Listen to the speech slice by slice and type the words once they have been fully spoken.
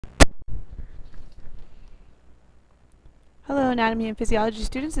Hello, anatomy and physiology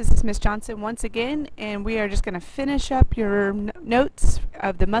students. This is Miss Johnson once again, and we are just going to finish up your notes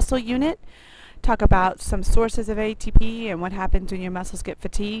of the muscle unit, talk about some sources of ATP and what happens when your muscles get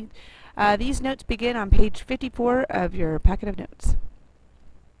fatigued. These notes begin on page 54 of your packet of notes.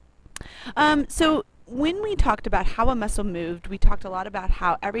 So when we talked about how a muscle moved, we talked a lot about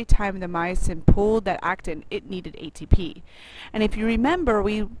how every time the myosin pulled that actin, it needed ATP. And if you remember,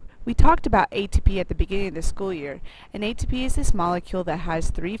 we talked about ATP at the beginning of the school year, and ATP is this molecule that has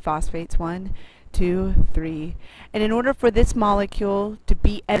 3 phosphates, 1, 2, 3. And in order for this molecule to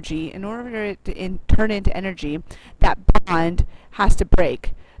be energy, in order for it to turn into energy, that bond has to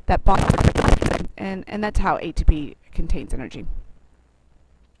break. That bond, and that's how ATP contains energy.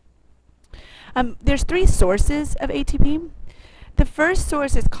 There's 3 sources of ATP. The first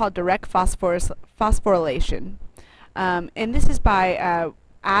source is called direct phosphorylation, and this is by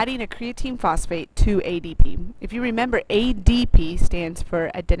adding a creatine phosphate to ADP. If you remember, ADP stands for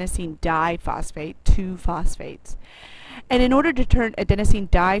adenosine diphosphate, 2 phosphates. And in order to turn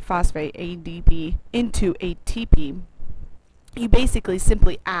adenosine diphosphate, ADP, into ATP, you basically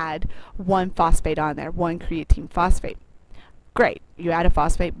simply add 1 phosphate on there, 1 creatine phosphate. Great, you add a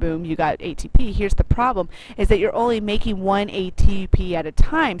phosphate, boom, you got ATP. Here's the problem, is that you're only making 1 ATP at a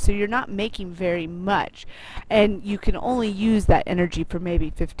time, so you're not making very much. And you can only use that energy for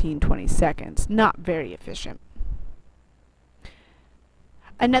maybe 15-20 seconds. Not very efficient.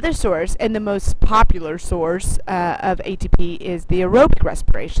 Another source, and the most popular source of ATP, is the aerobic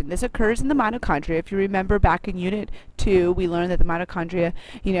respiration. This occurs in the mitochondria. If you remember back in Unit 2, we learned that the mitochondria,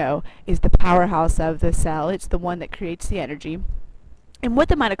 is the powerhouse of the cell. It's the one that creates the energy. And what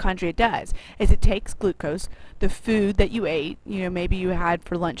the mitochondria does is it takes glucose, the food that you ate, maybe you had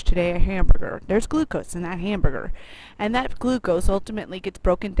for lunch today a hamburger. There's glucose in that hamburger. And that glucose ultimately gets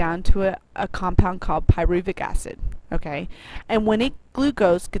broken down to a compound called pyruvic acid. Okay? And when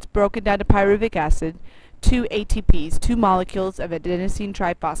glucose gets broken down to pyruvic acid, 2 ATPs, 2 molecules of adenosine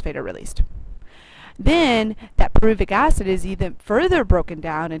triphosphate are released. Then that pyruvic acid is even further broken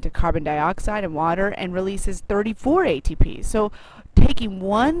down into carbon dioxide and water and releases 34 ATPs. So taking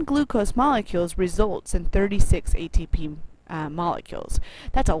 1 glucose molecule results in 36 ATP molecules.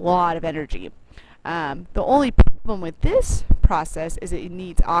 That's a lot of energy. The only problem with this process is it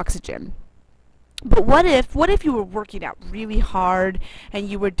needs oxygen. But what if you were working out really hard and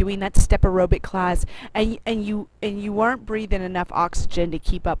you were doing that step aerobic class and you weren't breathing enough oxygen to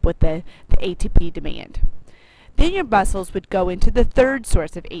keep up with the ATP demand? Then your muscles would go into the third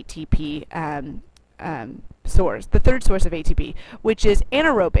source of ATP, the third source of ATP, which is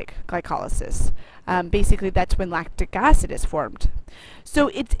anaerobic glycolysis. Basically, that's when lactic acid is formed. So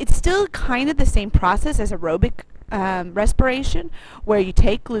it's still kind of the same process as aerobic respiration, where you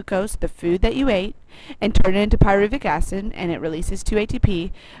take glucose, the food that you ate, and turn it into pyruvic acid, and it releases 2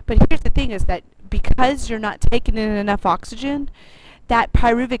 ATP. But here's the thing, is that because you're not taking in enough oxygen, that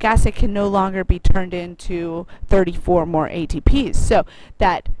pyruvic acid can no longer be turned into 34 more ATPs. So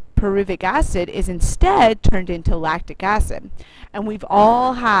that pyruvic acid is instead turned into lactic acid. And we've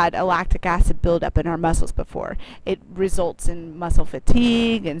all had a lactic acid buildup in our muscles before. It results in muscle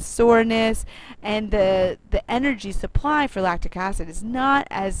fatigue and soreness, and the energy supply for lactic acid is not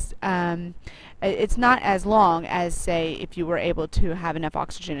as it's not as long as, say, if you were able to have enough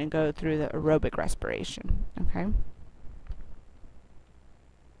oxygen and go through the aerobic respiration. Okay?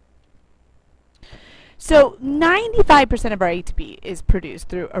 So 95% of our ATP is produced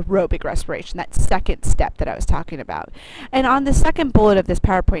through aerobic respiration, that second step that I was talking about. And on the second bullet of this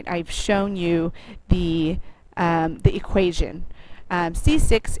PowerPoint, I've shown you the equation.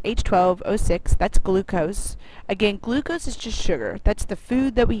 C6H12O6, that's glucose. Again, glucose is just sugar. That's the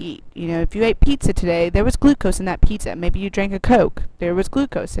food that we eat. If you ate pizza today, there was glucose in that pizza. Maybe you drank a Coke. There was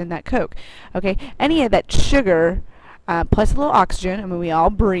glucose in that Coke. Okay, any of that sugar plus a little oxygen. I mean, we all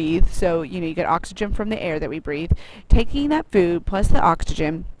breathe, so you get oxygen from the air that we breathe. Taking that food plus the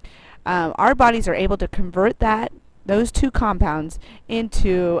oxygen, our bodies are able to convert those 2 compounds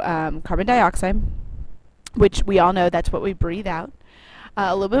into carbon dioxide, which we all know that's what we breathe out,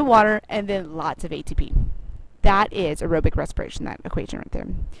 a little bit of water, and then lots of ATP. That is aerobic respiration, that equation right there.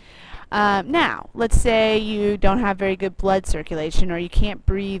 Now, let's say you don't have very good blood circulation, or you can't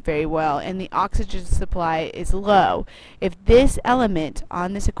breathe very well, and the oxygen supply is low. If this element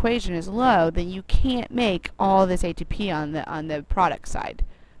on this equation is low, then you can't make all this ATP on the product side.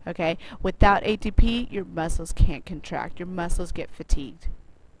 Okay? Without ATP, your muscles can't contract. Your muscles get fatigued.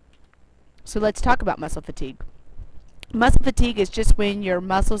 So let's talk about muscle fatigue. Muscle fatigue is just when your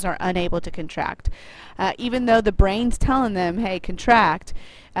muscles are unable to contract. Even though the brain's telling them, hey, contract,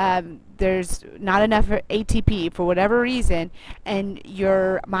 there's not enough ATP for whatever reason, and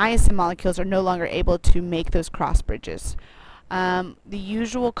your myosin molecules are no longer able to make those cross bridges. The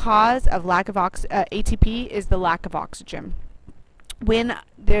usual cause of lack of ATP is the lack of oxygen. When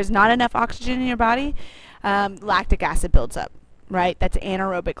there's not enough oxygen in your body, lactic acid builds up. Right? That's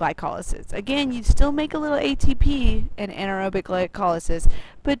anaerobic glycolysis. Again, you still make a little ATP in anaerobic glycolysis,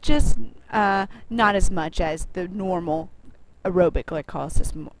 but just not as much as the normal aerobic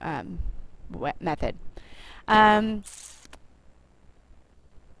glycolysis method.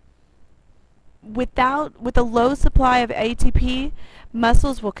 With a low supply of ATP,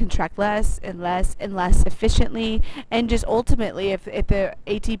 muscles will contract less and less and less efficiently, and just ultimately, if the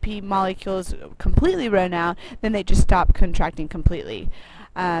ATP molecules completely run out, then they just stop contracting completely.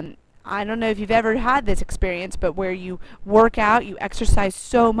 I don't know if you've ever had this experience, but where you work out, you exercise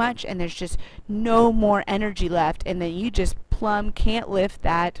so much, and there's just no more energy left, and then you just plumb can't lift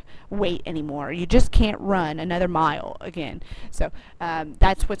that weight anymore. You just can't run another mile again. So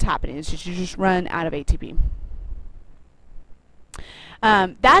that's what's happening. It's just you just run out of ATP.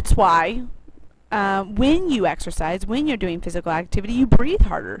 That's why when you exercise, when you're doing physical activity, you breathe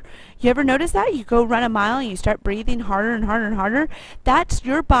harder. You ever notice that? You go run a mile and you start breathing harder and harder and harder. That's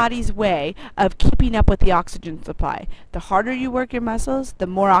your body's way of keeping up with the oxygen supply. The harder you work your muscles, the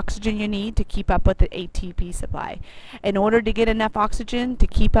more oxygen you need to keep up with the ATP supply. In order to get enough oxygen to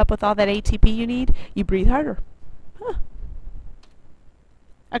keep up with all that ATP you need, you breathe harder. Huh.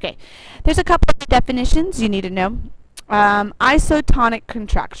 Okay, there's a couple of definitions you need to know. Isotonic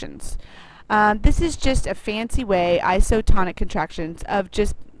contractions. This is just a fancy way, isotonic contractions, of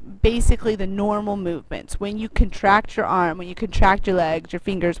just basically the normal movements. When you contract your arm, when you contract your legs, your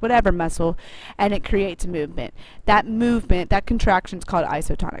fingers, whatever muscle, and it creates a movement. That movement, that contraction is called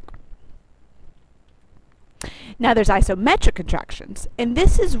isotonic. Now there's isometric contractions, and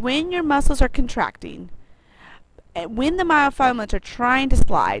this is when your muscles are contracting. When the myofilaments are trying to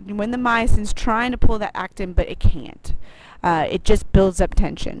slide, and when the myosin's trying to pull that actin, but it can't. It just builds up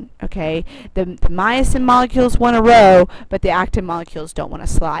tension, okay? The myosin molecules want to row, but the actin molecules don't want to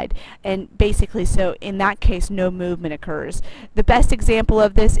slide. And basically, so in that case, no movement occurs. The best example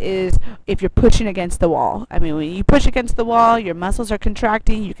of this is if you're pushing against the wall. I mean, when you push against the wall, your muscles are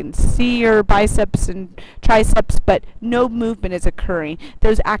contracting, you can see your biceps and triceps, but no movement is occurring.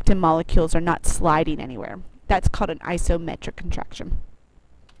 Those actin molecules are not sliding anywhere. That's called an isometric contraction.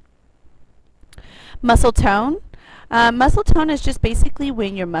 Muscle tone. Muscle tone is just basically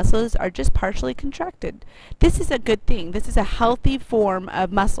when your muscles are just partially contracted. This is a good thing. This is a healthy form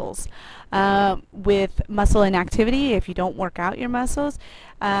of muscles. With muscle inactivity, if you don't work out your muscles,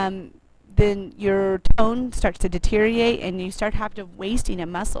 then your tone starts to deteriorate and you start having wasting of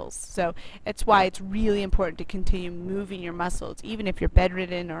muscles. So that's why it's really important to continue moving your muscles, even if you're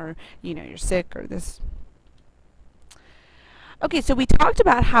bedridden or you're sick or this. Okay, so we talked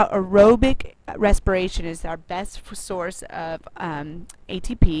about how aerobic respiration is our best source of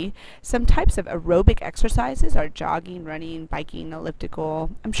ATP. Some types of aerobic exercises are jogging, running, biking, elliptical.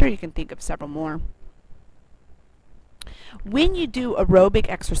 I'm sure you can think of several more. When you do aerobic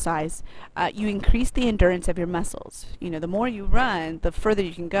exercise, you increase the endurance of your muscles. The more you run, the further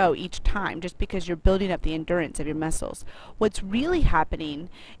you can go each time, just because you're building up the endurance of your muscles. What's really happening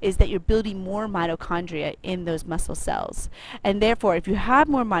is that you're building more mitochondria in those muscle cells. And therefore, if you have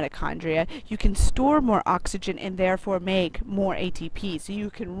more mitochondria, you can store more oxygen and therefore make more ATP. So you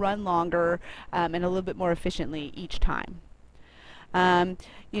can run longer and a little bit more efficiently each time.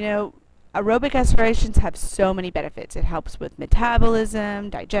 Aerobic exercises have so many benefits. It helps with metabolism,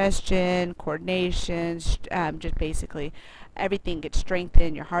 digestion, coordination, just basically everything gets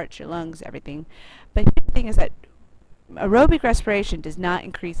strengthened, your heart, your lungs, everything. But the thing is that aerobic respiration does not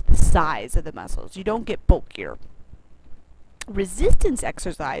increase the size of the muscles. You don't get bulkier. Resistance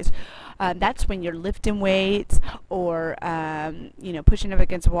exercise, that's when you're lifting weights or pushing up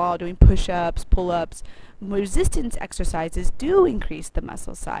against a wall, doing push-ups, pull-ups. Resistance exercises do increase the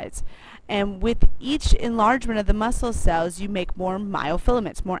muscle size, and with each enlargement of the muscle cells you make more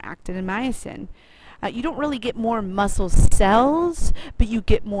myofilaments, more actin and myosin. You don't really get more muscle cells, but you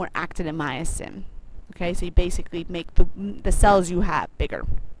get more actin and myosin. Okay, so you basically make the cells you have bigger.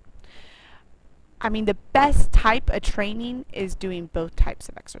 I mean, the best type of training is doing both types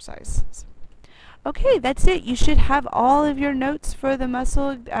of exercises. Okay, that's it. You should have all of your notes for the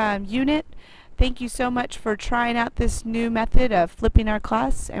muscle unit. Thank you so much for trying out this new method of flipping our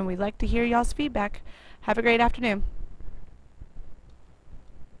class, and we'd like to hear y'all's feedback. Have a great afternoon.